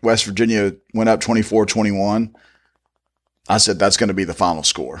after West Virginia went up 24-21. I said that's going to be the final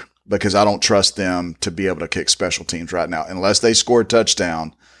score because I don't trust them to be able to kick special teams right now unless they score a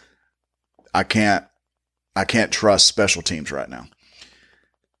touchdown. I can't trust special teams right now.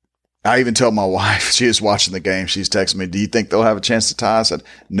 I even told my wife, she was watching the game, she's texting me, do you think they'll have a chance to tie? I said,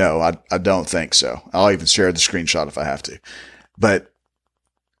 no, I don't think so. I'll even share the screenshot if I have to. But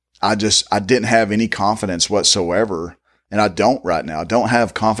I didn't have any confidence whatsoever, and I don't right now. I don't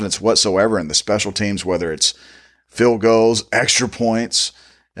have confidence whatsoever in the special teams, whether it's field goals, extra points,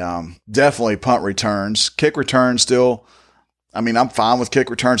 definitely punt returns, kick returns still. I mean, I'm fine with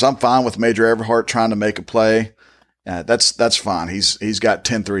kick returns. I'm fine with Major Everhart trying to make a play. That's fine. He's got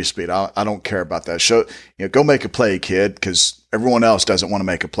 10-3 speed. I don't care about that. Go make a play, kid, because everyone else doesn't want to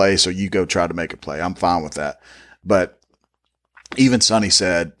make a play, so you go try to make a play. I'm fine with that. But even Sonny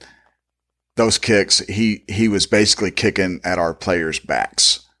said those kicks, he was basically kicking at our players'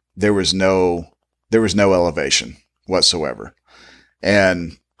 backs. There was no elevation whatsoever.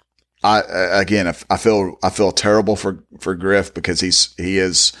 And I feel terrible for Griff because he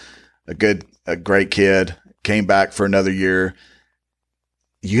is a great kid. Came back for another year.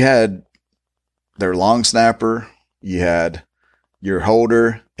 You had their long snapper, you had your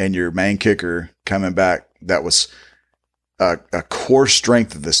holder, and your main kicker coming back. That was a core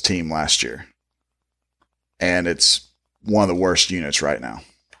strength of this team last year. And it's one of the worst units right now.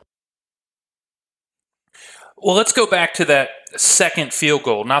 Well, let's go back to that second field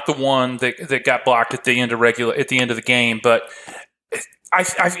goal, not the one that got blocked at the end of the game. But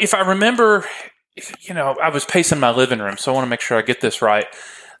if I remember, I was pacing my living room, so I want to make sure I get this right.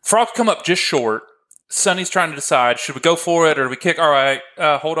 Frogs come up just short. Sonny's trying to decide, should we go for it or do we kick? All right,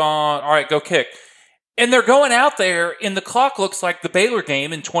 hold on. All right, go kick. And they're going out there, and the clock looks like the Baylor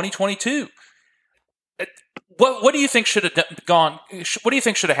game in 2022. What do you think should have gone? What do you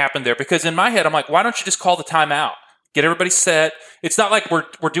think should have happened there? Because in my head, I'm like, why don't you just call the timeout? Get everybody set. It's not like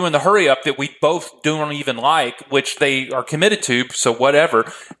we're doing the hurry up that we both don't even like, which they are committed to. So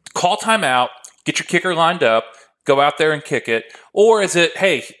whatever. Call timeout. Get your kicker lined up. Go out there and kick it. Or is it,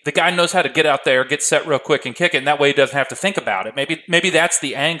 hey, the guy knows how to get out there, get set real quick, and kick it, and that way he doesn't have to think about it. Maybe that's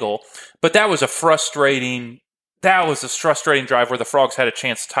the angle. But that was a frustrating drive where the Frogs had a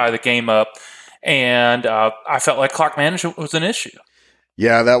chance to tie the game up. And I felt like clock management was an issue.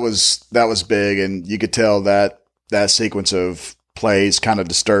 Yeah, that was big, and you could tell that sequence of plays kind of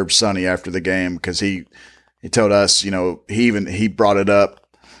disturbed Sonny after the game because he told us, he brought it up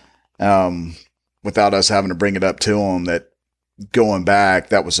without us having to bring it up to him that going back,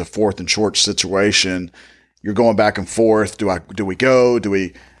 that was a 4th and short situation. You're going back and forth. Do we go? Do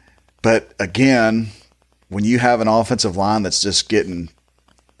we? But again, when you have an offensive line that's just getting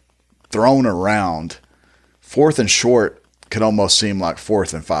thrown around, 4th and short could almost seem like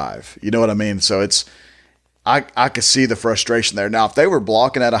 4th and 5. You know what I mean? So I could see the frustration there. Now, if they were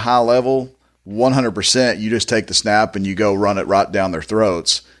blocking at a high level, 100%, you just take the snap and you go run it right down their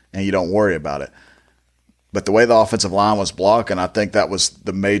throats and you don't worry about it. But the way the offensive line was blocking, I think that was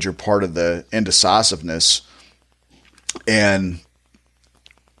the major part of the indecisiveness. And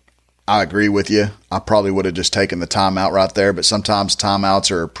I agree with you. I probably would have just taken the timeout right there, but sometimes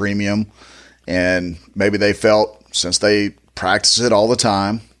timeouts are a premium. And maybe they felt, since they practice it all the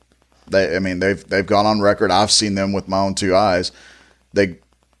time, they've gone on record. I've seen them with my own 2 eyes.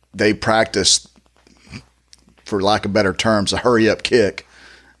 They practice, for lack of better terms, a hurry up kick.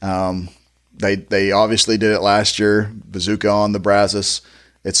 They obviously did it last year. Bazooka on the Brazos.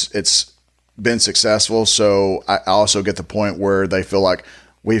 It's been successful. So I also get the point where they feel like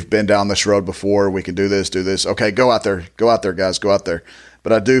we've been down this road before. We can do this. Okay, go out there, guys, go out there.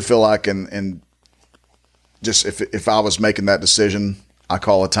 But I do feel like, and just if I was making that decision, I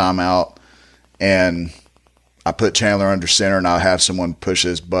call a timeout and I put Chandler under center and I have someone push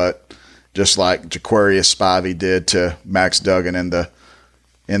his butt, just like Jaquarius Spivey did to Max Duggan in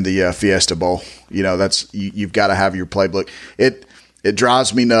the Fiesta Bowl. That's you've got to have your playbook. it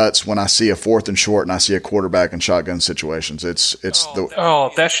drives me nuts when I see a 4th and short and I see a quarterback in shotgun situations.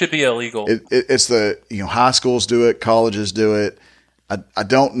 That should be illegal. It's the high schools do it, colleges do it. I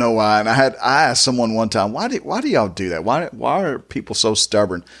don't know why. And I asked someone one time, why do y'all do that? Why are people so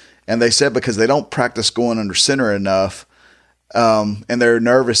stubborn? And they said because they don't practice going under center enough, and they're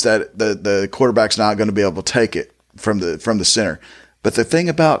nervous that the quarterback's not going to be able to take it from the center. But the thing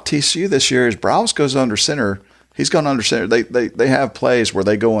about TCU this year is Browse goes under center. He's gone under center. They have plays where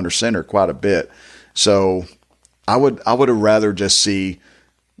they go under center quite a bit. So I would have rather just see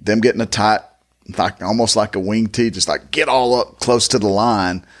them getting a tight, almost like a wing tee, just like get all up close to the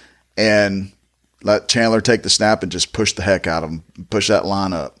line and let Chandler take the snap and just push the heck out of him, push that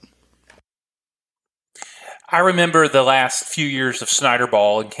line up. I remember the last few years of Snyder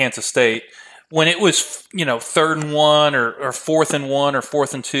ball in Kansas State when it was, 3rd and 1 or 4th and 1 or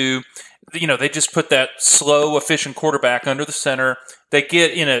 4th and 2. They just put that slow, efficient quarterback under the center. They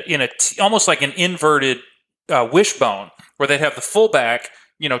get in a almost like an inverted wishbone where they'd have the fullback,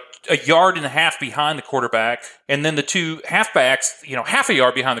 a yard and a half behind the quarterback, and then the two halfbacks, half a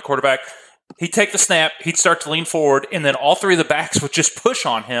yard behind the quarterback. He'd take the snap, he'd start to lean forward, and then all three of the backs would just push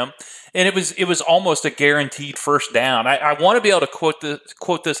on him. And it was almost a guaranteed first down. I want to be able to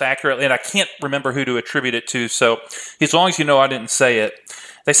quote this accurately, and I can't remember who to attribute it to. So as long as I didn't say it,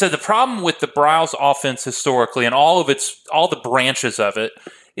 they said the problem with the Browns offense historically and all the branches of it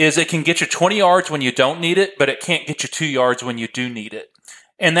is it can get you 20 yards when you don't need it, but it can't get you 2 yards when you do need it.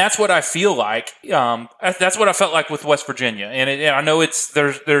 And that's what I feel like. That's what I felt like with West Virginia. And I know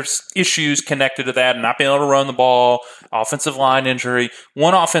there's issues connected to that and not being able to run the ball, offensive line injury.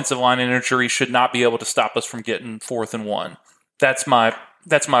 One offensive line injury should not be able to stop us from getting 4th and 1. That's my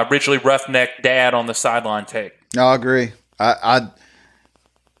originally roughneck dad on the sideline take. No, I agree. I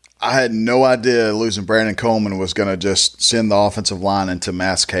had no idea losing Brandon Coleman was going to just send the offensive line into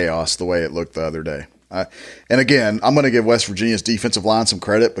mass chaos the way it looked the other day. And again, I'm going to give West Virginia's defensive line some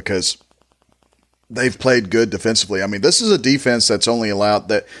credit because they've played good defensively. I mean, this is a defense that's only allowed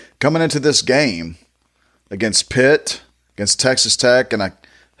that coming into this game against Pitt, against Texas Tech, and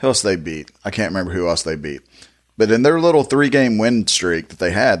who else they beat? I can't remember who else they beat. But in their little 3-game win streak that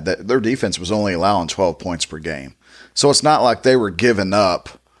they had, their defense was only allowing 12 points per game. So it's not like they were giving up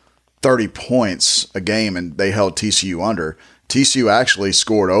 30 points a game and they held TCU under. TCU actually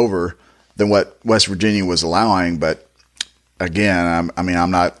scored over than what West Virginia was allowing. But again, I'm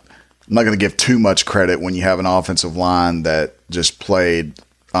not going to give too much credit when you have an offensive line that just played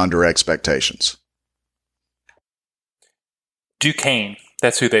under expectations. Duquesne,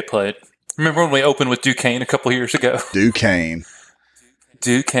 that's who they played. Remember when we opened with Duquesne a couple of years ago? Duquesne,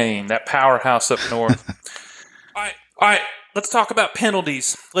 that powerhouse up north. All right. Let's talk about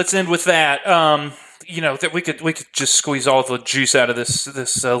penalties. Let's end with that. That we could just squeeze all the juice out of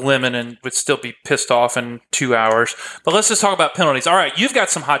this lemon and would still be pissed off in 2 hours. But let's just talk about penalties. All right, you've got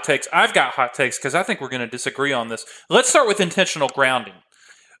some hot takes. I've got hot takes because I think we're going to disagree on this. Let's start with intentional grounding.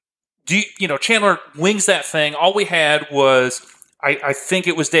 Chandler wings that thing. All we had was, I think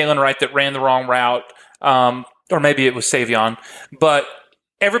it was Dalen Wright that ran the wrong route, or maybe it was Savion, but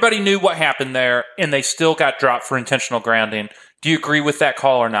everybody knew what happened there, and they still got dropped for intentional grounding. Do you agree with that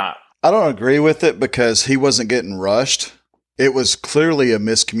call or not? I don't agree with it because he wasn't getting rushed. It was clearly a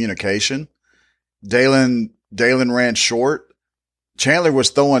miscommunication. Dalen ran short. Chandler was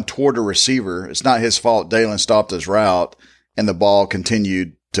throwing toward a receiver. It's not his fault. Dalen stopped his route, and the ball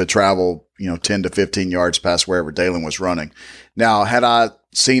continued to travel, 10 to 15 yards past wherever Dalen was running. Now, had I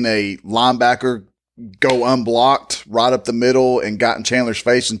seen a linebacker go unblocked right up the middle and got in Chandler's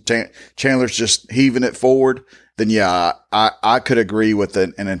face and Chandler's just heaving it forward, then yeah, I could agree with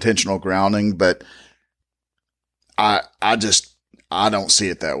an intentional grounding, but I don't see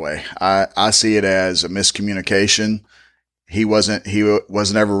it that way. I see it as a miscommunication. He wasn't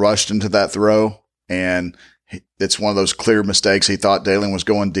ever rushed into that throw, and it's one of those clear mistakes. He thought Dalen was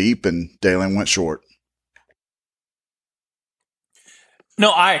going deep, and Dalen went short. No,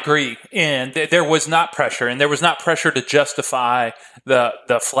 I agree. And there was not pressure, and there was not pressure to justify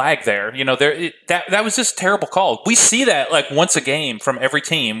the flag there. That was just a terrible call. We see that like once a game from every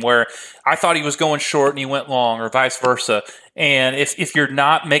team where I thought he was going short and he went long, or vice versa. And if you're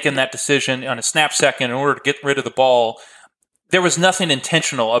not making that decision on a snap second in order to get rid of the ball, there was nothing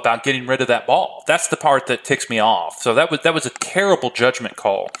intentional about getting rid of that ball. That's the part that ticks me off. So that was a terrible judgment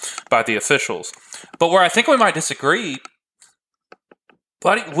call by the officials. But where I think we might disagree,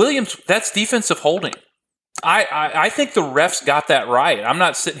 Buddy Williams, that's defensive holding. I think the refs got that right. I'm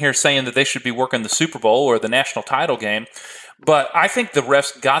not sitting here saying that they should be working the Super Bowl or the national title game, but I think the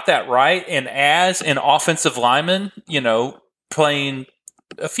refs got that right. And as an offensive lineman, playing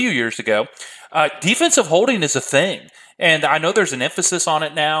a few years ago. Defensive holding is a thing. And I know there's an emphasis on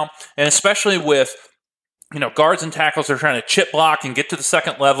it now, and especially with guards and tackles are trying to chip block and get to the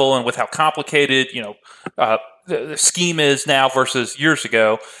second level, and with how complicated the scheme is now versus years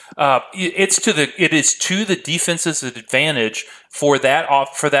ago, it is to the defense's advantage for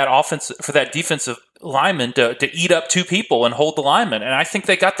that defensive lineman to eat up two people and hold the lineman, and I think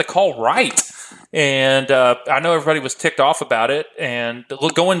they got the call right. And I know everybody was ticked off about it, and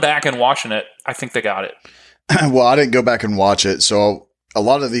going back and watching it, I think they got it. Well, I didn't go back and watch it, so a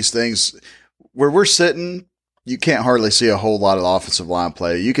lot of these things where we're sitting, you can't hardly see a whole lot of offensive line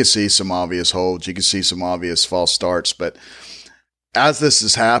play. You can see some obvious holds, you can see some obvious false starts, but as this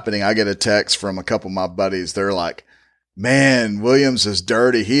is happening, I get a text from a couple of my buddies. They're like, "Man, Williams is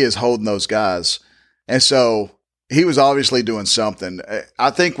dirty. He is holding those guys," and so he was obviously doing something. I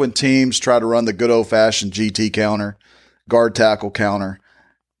think when teams try to run the good old-fashioned GT counter, guard tackle counter,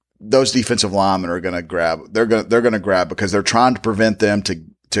 those defensive linemen are going to grab. They're going to grab because they're trying to prevent them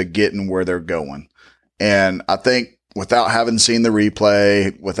to getting where they're going. And I think without having seen the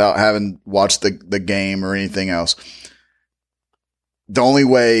replay, without having watched the game or anything else, the only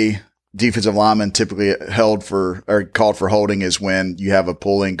way defensive linemen typically called for holding is when you have a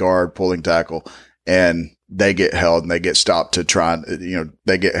pulling guard, pulling tackle, and they get held and they get stopped to try and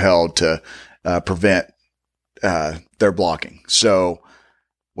they get held to prevent their blocking. So.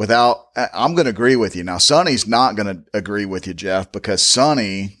 I'm going to agree with you. Now, Sonny's not going to agree with you, Jeff, because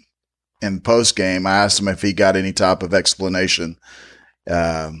Sonny, in post game, I asked him if he got any type of explanation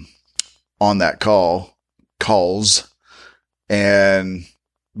on that calls, and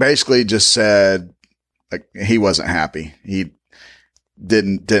basically just said he wasn't happy. He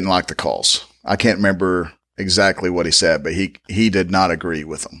didn't like the calls. I can't remember exactly what he said, but he did not agree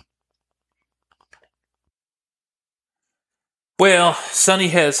with them. Well, Sonny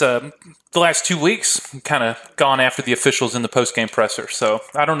has the last 2 weeks kind of gone after the officials in the post-game presser. So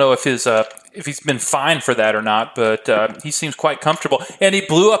I don't know if he's been fined for that or not, but he seems quite comfortable. And he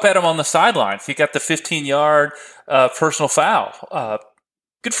blew up at him on the sidelines. He got the 15-yard personal foul.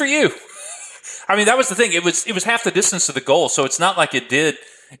 Good for you. I mean, that was the thing. It was half the distance to the goal, so it's not like it did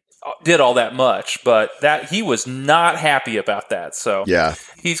all that much, but that he was not happy about that. So yeah,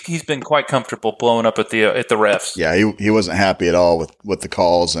 he's been quite comfortable blowing up at the refs. Yeah, he wasn't happy at all with the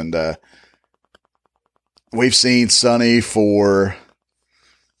calls, and we've seen Sonny for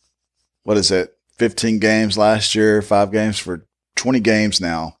 15 games last year, 5 games for 20 games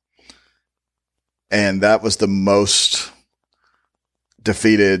now, and that was the most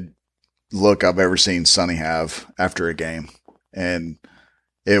defeated look I've ever seen Sonny have after a game, and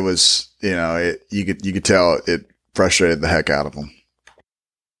it was, you could tell it frustrated the heck out of him.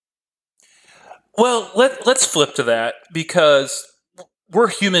 Well, let's flip to that, because we're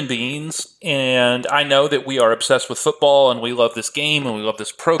human beings, and I know that we are obsessed with football, and we love this game, and we love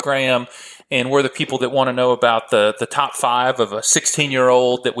this program, and we're the people that want to know about the top 5 of a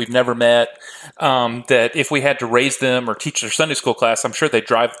 16-year-old that we've never met, that if we had to raise them or teach their Sunday school class, I'm sure they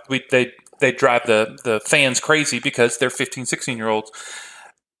drive the fans crazy because they're 15, 16-year-olds.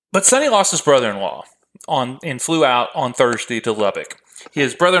 But Sonny lost his brother-in-law and flew out on Thursday to Lubbock.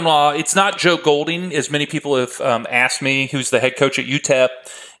 His brother-in-law, it's not Joe Golding, as many people have asked me, who's the head coach at UTEP.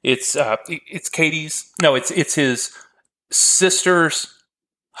 It's his sister's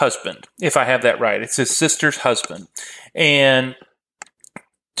husband, if I have that right. It's his sister's husband. And,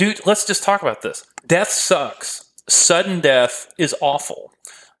 dude, let's just talk about this. Death sucks. Sudden death is awful.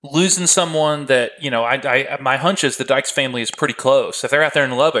 Losing someone that, my hunch is the Dykes family is pretty close. If they're out there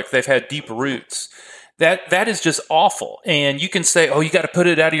in Lubbock, they've had deep roots. That is just awful. And you can say, oh, you got to put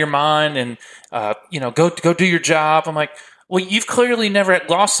it out of your mind and, go do your job. I'm like, well, you've clearly never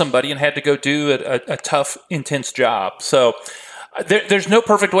lost somebody and had to go do a tough, intense job. So there's no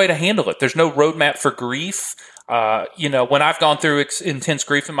perfect way to handle it. There's no roadmap for grief. When I've gone through intense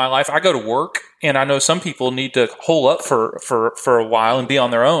grief in my life, I go to work, and I know some people need to hole up for a while and be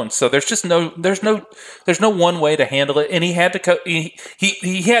on their own. So there's no one way to handle it. And he had to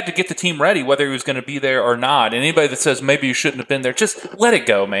he had to get the team ready, whether he was going to be there or not. And anybody that says maybe you shouldn't have been there, just let it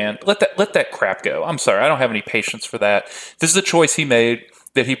go, man. Let that crap go. I'm sorry, I don't have any patience for that. This is a choice he made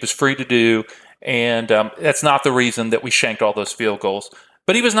that he was free to do, and that's not the reason that we shanked all those field goals.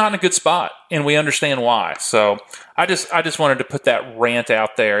 But he was not in a good spot, and we understand why. So I just wanted to put that rant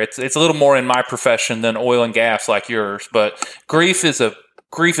out there. It's a little more in my profession than oil and gas like yours, but grief is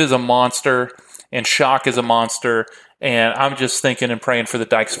a monster, and shock is a monster, And I'm just thinking and praying for the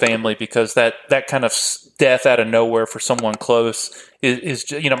Dykes family, because that kind of death out of nowhere for someone close is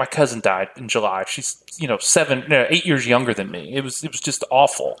my cousin died in July. She's 8 years younger than me. It was just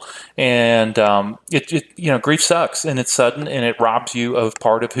awful, and grief sucks, and it's sudden, and it robs you of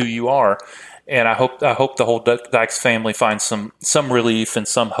part of who you are. And I hope the whole Dykes family finds some relief and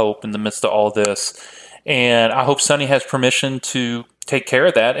some hope in the midst of all this. And I hope Sonny has permission to take care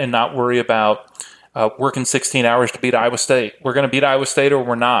of that and not worry about working 16 hours to beat Iowa State. We're going to beat Iowa State or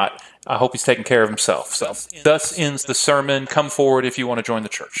we're not. I hope he's taking care of himself. So thus ends the sermon. Come forward if you want to join the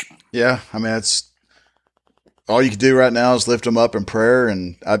church. Yeah, I mean, it's all you can do right now is lift him up in prayer.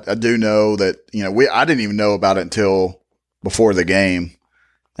 And I do know that, I didn't even know about it until before the game.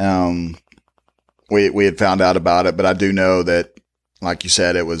 We had found out about it, but I do know that, like you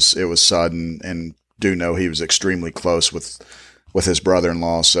said, it was sudden, and do know he was extremely close with his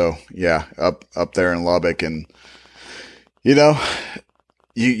brother-in-law. So yeah, up there in Lubbock, and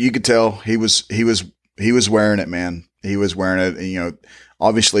you could tell he was wearing it, man. He was wearing it, and,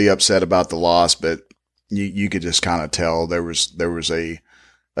 obviously upset about the loss, but you could just kind of tell there was a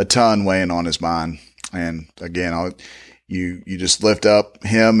ton weighing on his mind. And again, you just lift up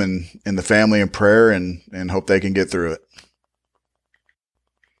him and the family in prayer, and hope they can get through it.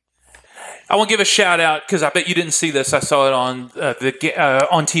 I want to give a shout out, because I bet you didn't see this. I saw it on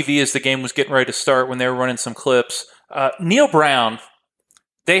on TV as the game was getting ready to start, when they were running some clips. Neil Brown,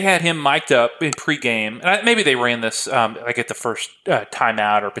 they had him mic'd up in pregame, and maybe they ran this at the first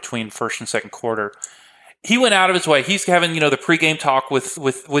timeout or between first and second quarter. He went out of his way. He's having the pregame talk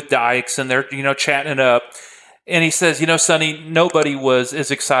with Dykes, and they're chatting it up. And he says, Sonny, nobody was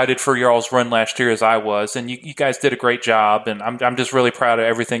as excited for y'all's run last year as I was, and you guys did a great job, and I'm just really proud of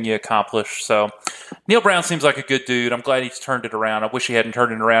everything you accomplished. So Neil Brown seems like a good dude. I'm glad he's turned it around. I wish he hadn't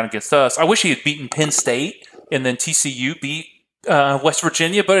turned it around against us. I wish he had beaten Penn State, and then TCU beat West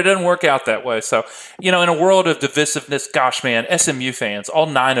Virginia, but it doesn't work out that way. So, in a world of divisiveness, gosh, man, SMU fans, all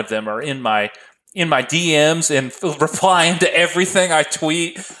 9 of them are in my DMs and replying to everything I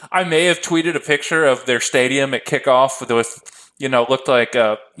tweet. I may have tweeted a picture of their stadium at kickoff with looked like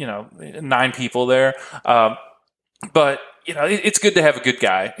 9 people there. But it's good to have a good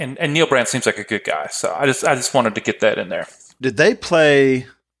guy, and Neil Brown seems like a good guy. So I just wanted to get that in there. Did they play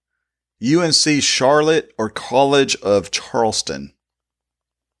UNC Charlotte or College of Charleston?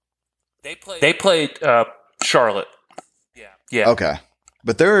 They played Charlotte. Yeah. Okay,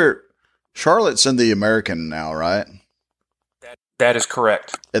 but Charlotte's in the American now, right? That is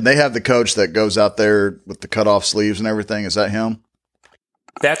correct. And they have the coach that goes out there with the cutoff sleeves and everything. Is that him?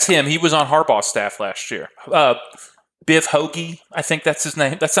 That's him. He was on Harbaugh's staff last year. Biff Hoagie, I think that's his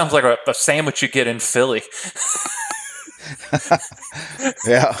name. That sounds like a sandwich you get in Philly.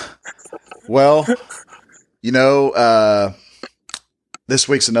 Yeah. Well, this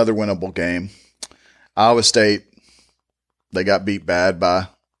week's another winnable game. Iowa State, they got beat bad by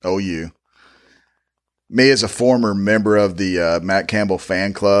OU. Me, as a former member of the Matt Campbell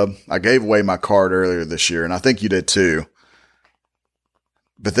fan club, I gave away my card earlier this year, and I think you did too.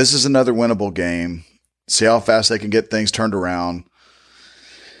 But this is another winnable game. See how fast they can get things turned around.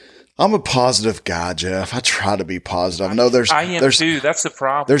 I'm a positive guy, Jeff. I try to be positive. I know I am too. That's the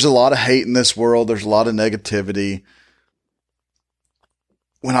problem. There's a lot of hate in this world. There's a lot of negativity.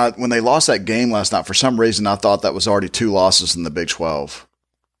 When they lost that game last night, for some reason, I thought that was already 2 losses in the Big 12.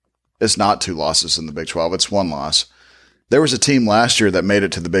 It's not 2 losses in the Big 12. It's 1 loss. There was a team last year that made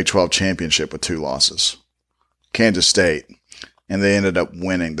it to the Big 12 championship with 2 losses, Kansas State, and they ended up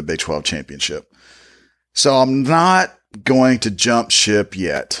winning the Big 12 championship. So I'm not going to jump ship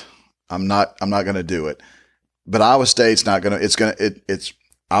yet. I'm not going to do it. But Iowa State's not going to. It's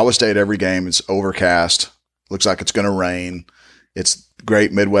Iowa State every game. It's overcast. Looks like it's going to rain. It's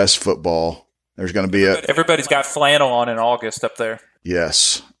great Midwest football. There's going to be everybody's got flannel on in August up there.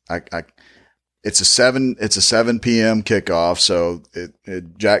 Yes. It's a 7 p.m. kickoff, so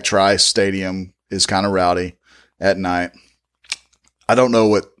Jack Trice Stadium is kind of rowdy at night. I don't know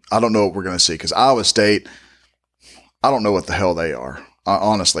what we're going to see, because Iowa State, I don't know what the hell they are.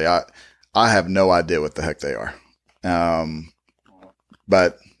 Honestly, I have no idea what the heck they are.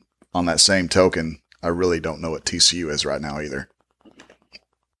 But on that same token, I really don't know what TCU is right now either.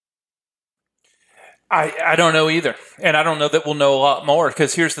 I don't know either. And I don't know that we'll know a lot more,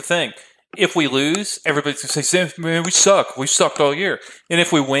 because here's the thing. If we lose, everybody's going to say, man, we suck. We sucked all year. And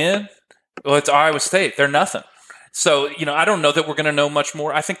if we win, well, it's Iowa State. They're nothing. So, I don't know that we're going to know much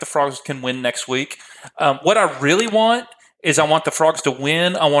more. I think the Frogs can win next week. What I really want is I want the Frogs to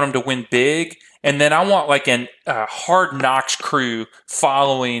win. I want them to win big. And then I want like a Hard Knocks crew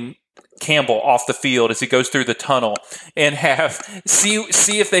following Campbell off the field as he goes through the tunnel and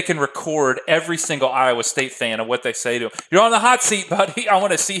see if they can record every single Iowa State fan of what they say to him. You're on the hot seat, buddy. I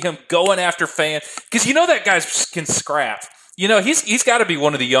want to see him going after fans because that guy can scrap. He's got to be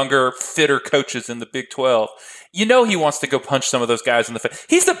one of the younger, fitter coaches in the Big 12. He wants to go punch some of those guys in the face.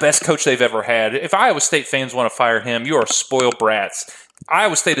 He's the best coach they've ever had. If Iowa State fans want to fire him, you are spoiled brats.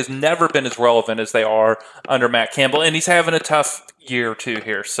 Iowa State has never been as relevant as they are under Matt Campbell, and he's having a tough year or two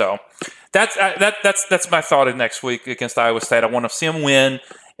here. So that's my thought of next week against Iowa State. I want to see him win,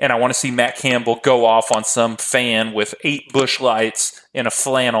 and I want to see Matt Campbell go off on some fan with 8 Busch Lights and a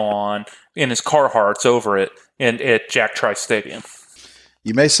flannel on in his Carhartts over it at Jack Trice Stadium.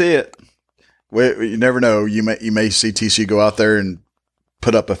 You may see it. You never know. You may see TCU go out there and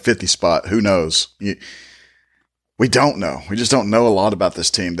put up a 50 spot. Who knows? We don't know. We just don't know a lot about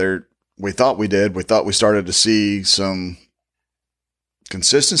this team. We thought we did. We thought we started to see some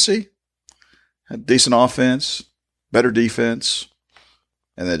consistency, had decent offense, better defense,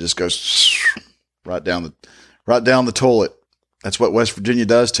 and then it just goes right down the toilet. That's what West Virginia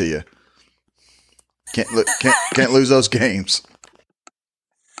does to you. Can't lose those games.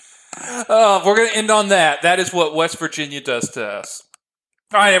 We're going to end on that. That is what West Virginia does to us.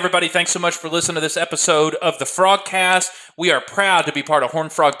 All right, everybody, thanks so much for listening to this episode of the Frogcast. We are proud to be part of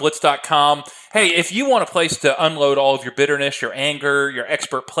HornFrogBlitz.com. Hey, if you want a place to unload all of your bitterness, your anger, your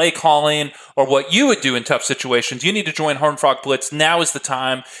expert play calling, or what you would do in tough situations, you need to join Horned Frog Blitz. Now is the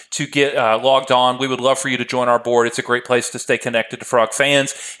time to get logged on. We would love for you to join our board. It's a great place to stay connected to Frog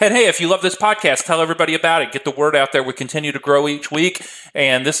fans. And hey, if you love this podcast, tell everybody about it. Get the word out there. We continue to grow each week,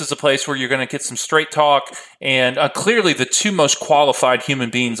 and this is a place where you're going to get some straight talk and clearly the 2 most qualified human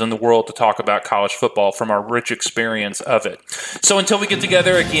beings in the world to talk about college football from our rich experience of it. So until we get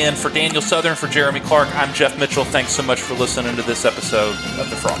together again, for Daniel Southern, for Jeremy Clark, I'm Jeff Mitchell. Thanks so much for listening to this episode of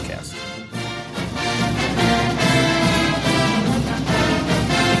the Frogcast.